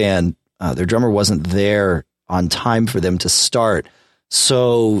third band, their drummer wasn't there on time for them to start.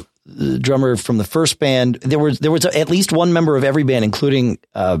 So the drummer from the first band, there was at least one member of every band, including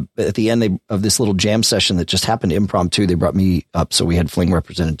at the end of this little jam session that just happened impromptu. They brought me up, so we had Fling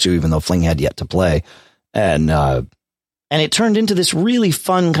represented too, even though Fling had yet to play. And And it turned into this really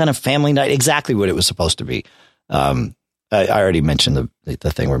fun kind of family night, exactly what it was supposed to be. I already mentioned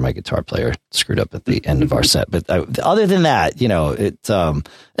the thing where my guitar player screwed up at the end of our set. But other than that,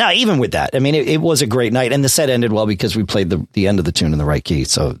 now even with that, I mean, it was a great night. And the set ended well because we played the end of the tune in the right key.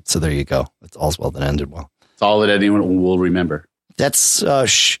 So there you go. It's all's well that ended well. It's all that anyone will remember. That's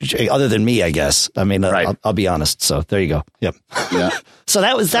other than me, I guess. I mean, right. I'll be honest. So there you go. Yep. Yeah. So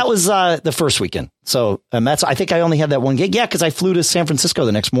that was the first weekend. So I think I only had that one gig. Yeah, because I flew to San Francisco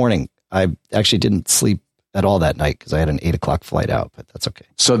the next morning. I actually didn't sleep at all that night because I had an 8:00 flight out, but that's okay.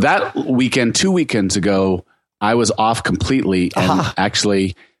 So that weekend, 2 weekends ago, I was off completely. And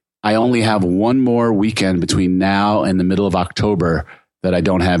actually, I only have one more weekend between now and the middle of October that I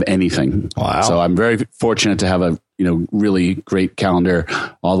don't have anything. Wow. So I'm very fortunate to have a really great calendar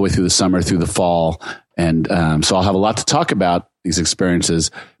all the way through the summer, through the fall. And so I'll have a lot to talk about these experiences.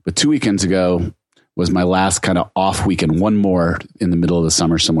 But 2 weekends ago was my last kind of off weekend, one more in the middle of the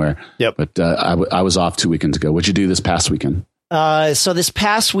summer somewhere. Yep. But I was off 2 weekends ago. What'd you do this past weekend? So this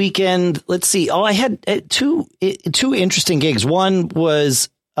past weekend, let's see. Oh, I had two interesting gigs. One was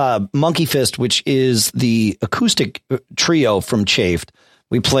Monkey Fist, which is the acoustic trio from Chafed.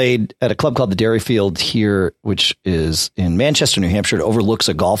 We played at a club called the Dairyfield here, which is in Manchester, New Hampshire. It overlooks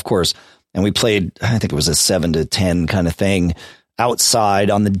a golf course. And we played, I think it was a 7 to 10 kind of thing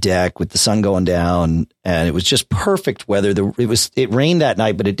outside on the deck with the sun going down. And it was just perfect weather. It rained that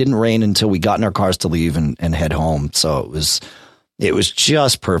night, but it didn't rain until we got in our cars to leave and head home. So it was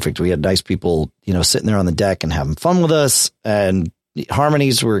just perfect. We had nice people, sitting there on the deck and having fun with us, and the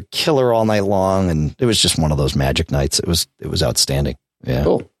harmonies were killer all night long. And it was just one of those magic nights. It was outstanding. Yeah.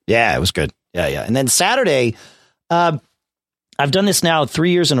 Cool. Yeah, it was good. Yeah. Yeah. And then Saturday, I've done this now 3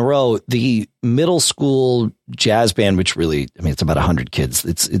 years in a row. The middle school jazz band, which really, it's about 100 kids.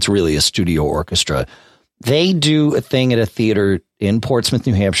 It's really a studio orchestra. They do a thing at a theater in Portsmouth,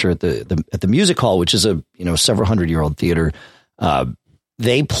 New Hampshire, at the Music Hall, which is a several 100-year-old theater.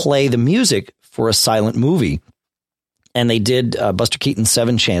 They play the music for a silent movie, and they did Buster Keaton's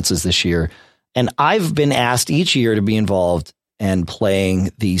 7 Chances this year. And I've been asked each year to be involved and playing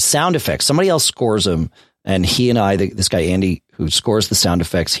the sound effects. Somebody else scores them. And he and I, this guy, Andy, who scores the sound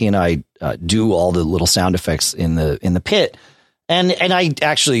effects, he and I do all the little sound effects in the pit. And I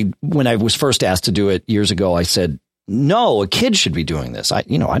actually, when I was first asked to do it years ago, I said, no, a kid should be doing this. I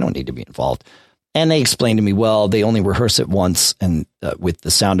don't need to be involved. And they explained to me, well, they only rehearse it once and with the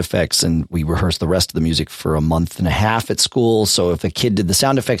sound effects, and we rehearse the rest of the music for a month and a half at school. So if a kid did the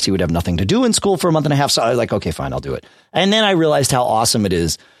sound effects, he would have nothing to do in school for a month and a half. So I was like, okay, fine, I'll do it. And then I realized how awesome it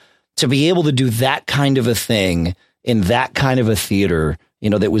is to be able to do that kind of a thing in that kind of a theater,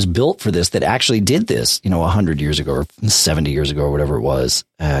 that was built for this, that actually did this, 100 years ago or 70 years ago or whatever it was.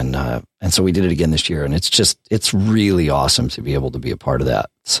 And so we did it again this year, and it's really awesome to be able to be a part of that.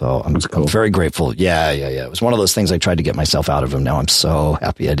 So I'm very grateful. Yeah. It was one of those things I tried to get myself out of them. Now I'm so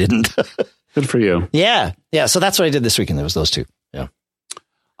happy I didn't. Good for you. Yeah. Yeah. So that's what I did this weekend. There was those two. Yeah.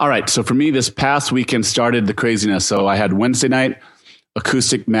 All right. So for me, this past weekend started the craziness. So I had Wednesday night,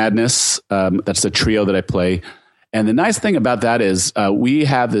 Acoustic Madness. That's the trio that I play. And the nice thing about that is we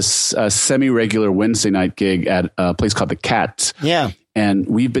have this semi-regular Wednesday night gig at a place called The Cat. Yeah. And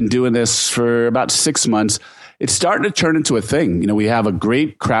we've been doing this for about 6 months. It's starting to turn into a thing. We have a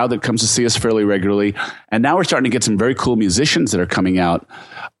great crowd that comes to see us fairly regularly. And now we're starting to get some very cool musicians that are coming out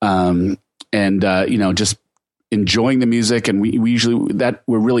just enjoying the music. And we usually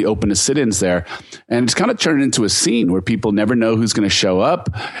we're really open to sit-ins there. And it's kind of turned into a scene where people never know who's going to show up.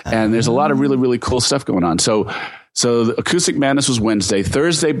 And there's a lot of really, really cool stuff going on. So the Acoustic Madness was Wednesday.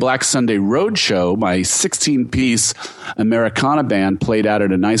 Thursday, Black Sunday Roadshow, my 16-piece Americana band played out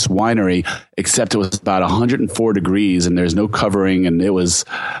at a nice winery, except it was about 104 degrees and there's no covering. And it was,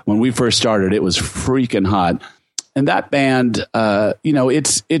 when we first started, it was freaking hot. And that band,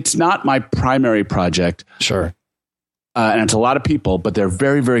 it's not my primary project. Sure. And it's a lot of people, but they're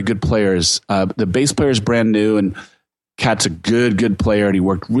very, very good players. The bass player is brand new, and Kat's a good player, and he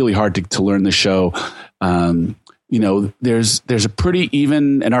worked really hard to learn the show. There's a pretty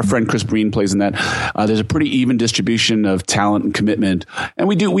even, and our friend Chris Breen plays in that. There's a pretty even distribution of talent and commitment, and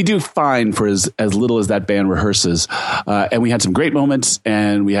we do fine for as little as that band rehearses. And we had some great moments,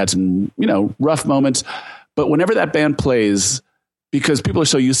 and we had some rough moments. But whenever that band plays, because people are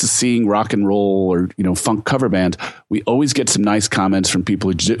so used to seeing rock and roll or funk cover bands, we always get some nice comments from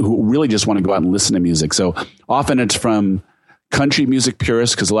people who really just want to go out and listen to music. So often it's from country music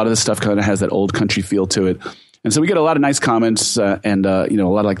purists, because a lot of this stuff kind of has that old country feel to it. And so we get a lot of nice comments and a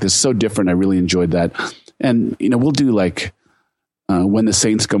lot of like, this is so different. I really enjoyed that. And we'll do like When the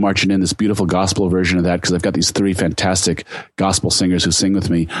Saints Go Marching In, this beautiful gospel version of that, because I've got these 3 fantastic gospel singers who sing with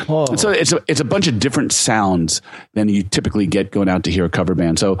me. And so it's a bunch of different sounds than you typically get going out to hear a cover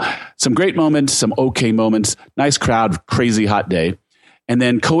band. So some great moments, some okay moments, nice crowd, crazy hot day. And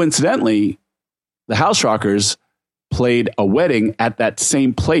then coincidentally, the House Rockers played a wedding at that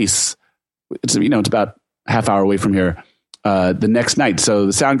same place. It's about a half hour away from here the next night. So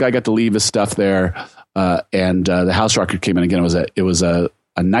the sound guy got to leave his stuff there. And the House Rocker came in again. It was a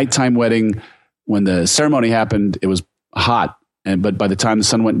nighttime wedding. When the ceremony happened, it was hot. But by the time the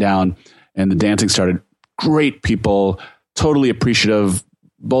sun went down and the dancing started, great people, totally appreciative,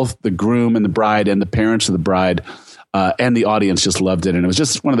 both the groom and the bride and the parents of the bride, and the audience just loved it. And it was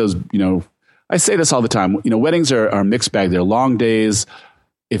just one of those, I say this all the time, weddings are a mixed bag. They're long days.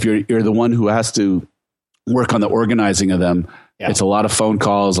 If you're the one who has to work on the organizing of them, it's a lot of phone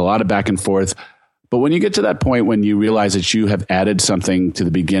calls, a lot of back and forth. But when you get to that point, when you realize that you have added something to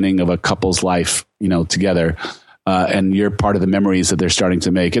the beginning of a couple's life, together, and you're part of the memories that they're starting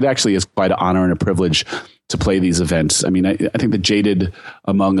to make, it actually is quite an honor and a privilege to play these events. I mean, I think the jaded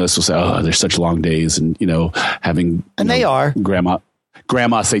among us will say, "Oh, they're such long days," and having they are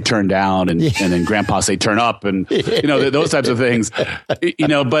grandma say turn down, and then grandpa say turn up, and those types of things.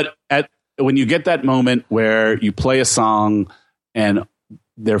 But when you get that moment where you play a song and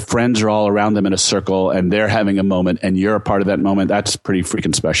their friends are all around them in a circle and they're having a moment and you're a part of that moment, that's pretty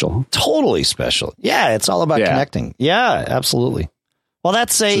freaking special. Totally special. Yeah. It's all about connecting. Yeah, absolutely. Well,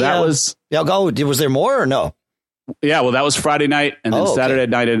 that's was there more or no? Yeah. Well, that was Friday night. And then Saturday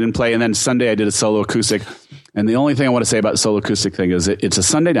night I didn't play. And then Sunday I did a solo acoustic. And the only thing I want to say about the solo acoustic thing is it's a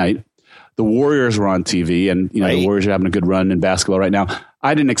Sunday night. The Warriors were on TV and the Warriors are having a good run in basketball right now.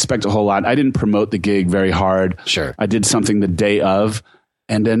 I didn't expect a whole lot. I didn't promote the gig very hard. Sure. I did something the day of.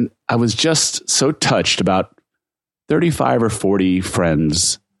 And then I was just so touched about 35 or 40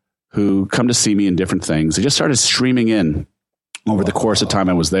 friends who come to see me in different things. They just started streaming in over the course of time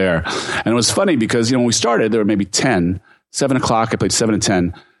I was there. And it was funny because, when we started, there were maybe 10, 7 o'clock. I played 7 to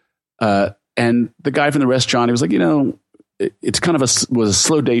 10. And the guy from the restaurant, he was like, it's kind of was a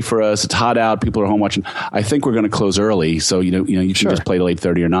slow day for us. It's hot out. People are home watching. I think we're going to close early. So, you can just play till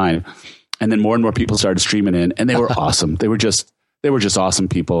 8:30 or 9. And then more and more people started streaming in and they were awesome. They were just awesome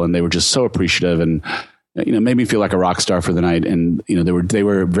people, and they were just so appreciative, and made me feel like a rock star for the night. And they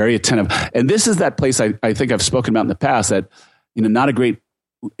were very attentive. And this is that place I think I've spoken about in the past that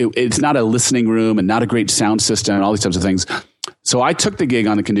it's not a listening room and not a great sound system and all these types of things. So I took the gig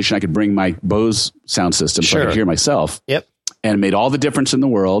on the condition I could bring my Bose sound system so I could hear myself. Yep, and it made all the difference in the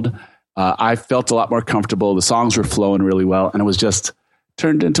world. I felt a lot more comfortable. The songs were flowing really well, and it was just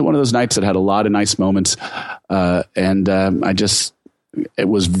turned into one of those nights that had a lot of nice moments. It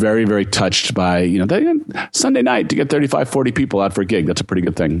was very, very touched by, Sunday night to get 35, 40 people out for a gig. That's a pretty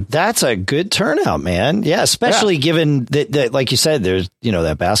good thing. That's a good turnout, man. Yeah. Especially given that, like you said, there's,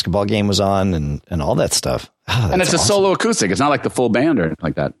 that basketball game was on and all that stuff. Oh, and it's awesome. A solo acoustic. It's not like the full band or anything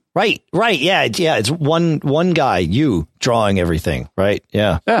like that. Right. Yeah. It's one guy, you drawing everything. Right.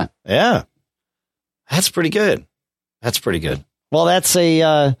 Yeah. That's pretty good. Well, I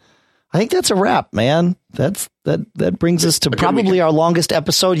think that's a wrap, man. That brings us to probably our longest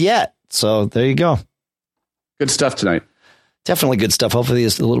episode yet. So there you go. Good stuff tonight. Definitely good stuff. Hopefully,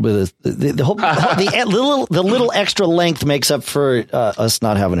 it's a little bit of the little extra length makes up for us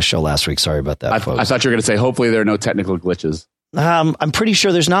not having a show last week. Sorry about that, folks. I thought you were going to say hopefully there are no technical glitches. I'm pretty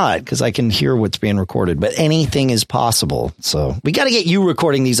sure there's not, because I can hear what's being recorded, but anything is possible. So we got to get you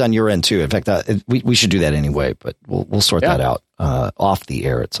recording these on your end too. In fact, we should do that anyway, but we'll sort that out off the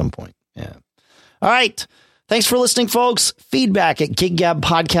air at some point. Yeah. All right. Thanks for listening, folks. Feedback at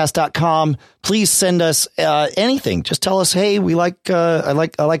giggabpodcast.com. Please send us anything. Just tell us, hey, I like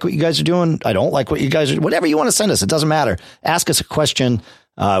what you guys are doing. I don't like what you guys are doing. Whatever you want to send us. It doesn't matter. Ask us a question.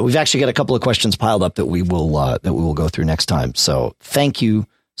 We've actually got a couple of questions piled up that we will go through next time. So thank you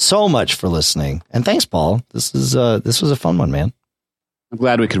so much for listening. And thanks, Paul. This was a fun one, man. I'm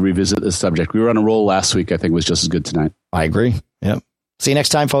glad we could revisit this subject. We were on a roll last week. I think it was just as good tonight. I agree. Yep. See you next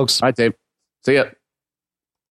time, folks. All right, Dave. See ya.